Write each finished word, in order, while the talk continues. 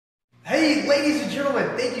Hey, ladies and gentlemen,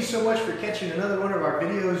 thank you so much for catching another one of our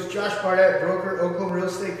videos. Josh Barnett, broker, Oklahoma Real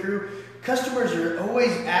Estate Crew. Customers are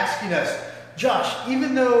always asking us, Josh,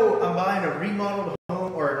 even though I'm buying a remodeled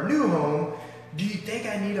home or a new home, do you think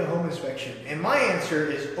I need a home inspection? And my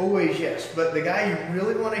answer is always yes. But the guy you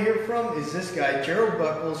really want to hear from is this guy, Gerald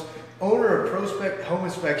Buckles, owner of Prospect Home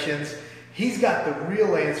Inspections. He's got the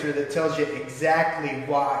real answer that tells you exactly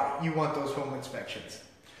why you want those home inspections.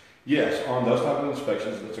 Yes, on those type of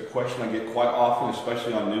inspections, it's a question I get quite often,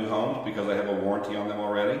 especially on new homes because they have a warranty on them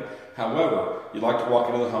already. However, you'd like to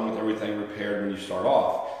walk into the home with everything repaired when you start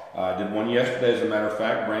off. I did one yesterday, as a matter of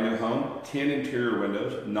fact, brand new home, 10 interior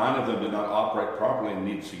windows. 9 of them did not operate properly and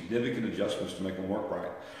need significant adjustments to make them work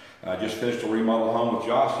right. I just finished a remodel home with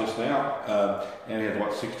Josh just now, and he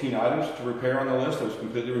had, 16 items to repair on the list. It was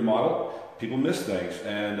completely remodeled. People miss things,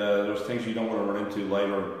 and there's things you don't want to run into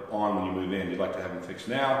later on when you move in. You'd like to have them fixed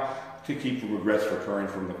now to keep the regrets recurring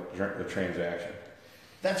from the transaction.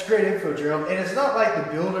 That's great info, Gerald. And it's not like the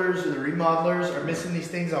builders or the remodelers are missing these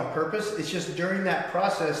things on purpose. It's just during that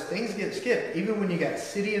process, things get skipped. Even when you got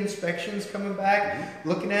city inspections coming back,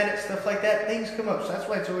 looking at it, stuff like that, things come up. So that's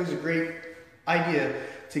why it's always a great idea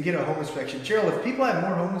to get a home inspection. Gerald, if people have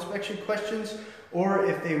more home inspection questions, or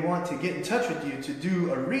if they want to get in touch with you to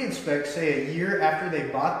do a re-inspect, say a year after they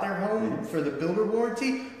bought their home for the builder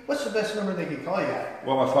warranty, what's the best number they can call you at?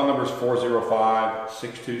 Well, my phone number is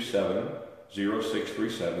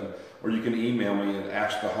 405-627-0637, or you can email me at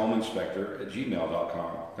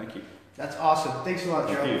asktheHomeInspector@gmail.com. Thank you. That's awesome. Thanks a lot,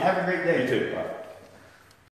 Gerald. Have a great day. You too. Bye.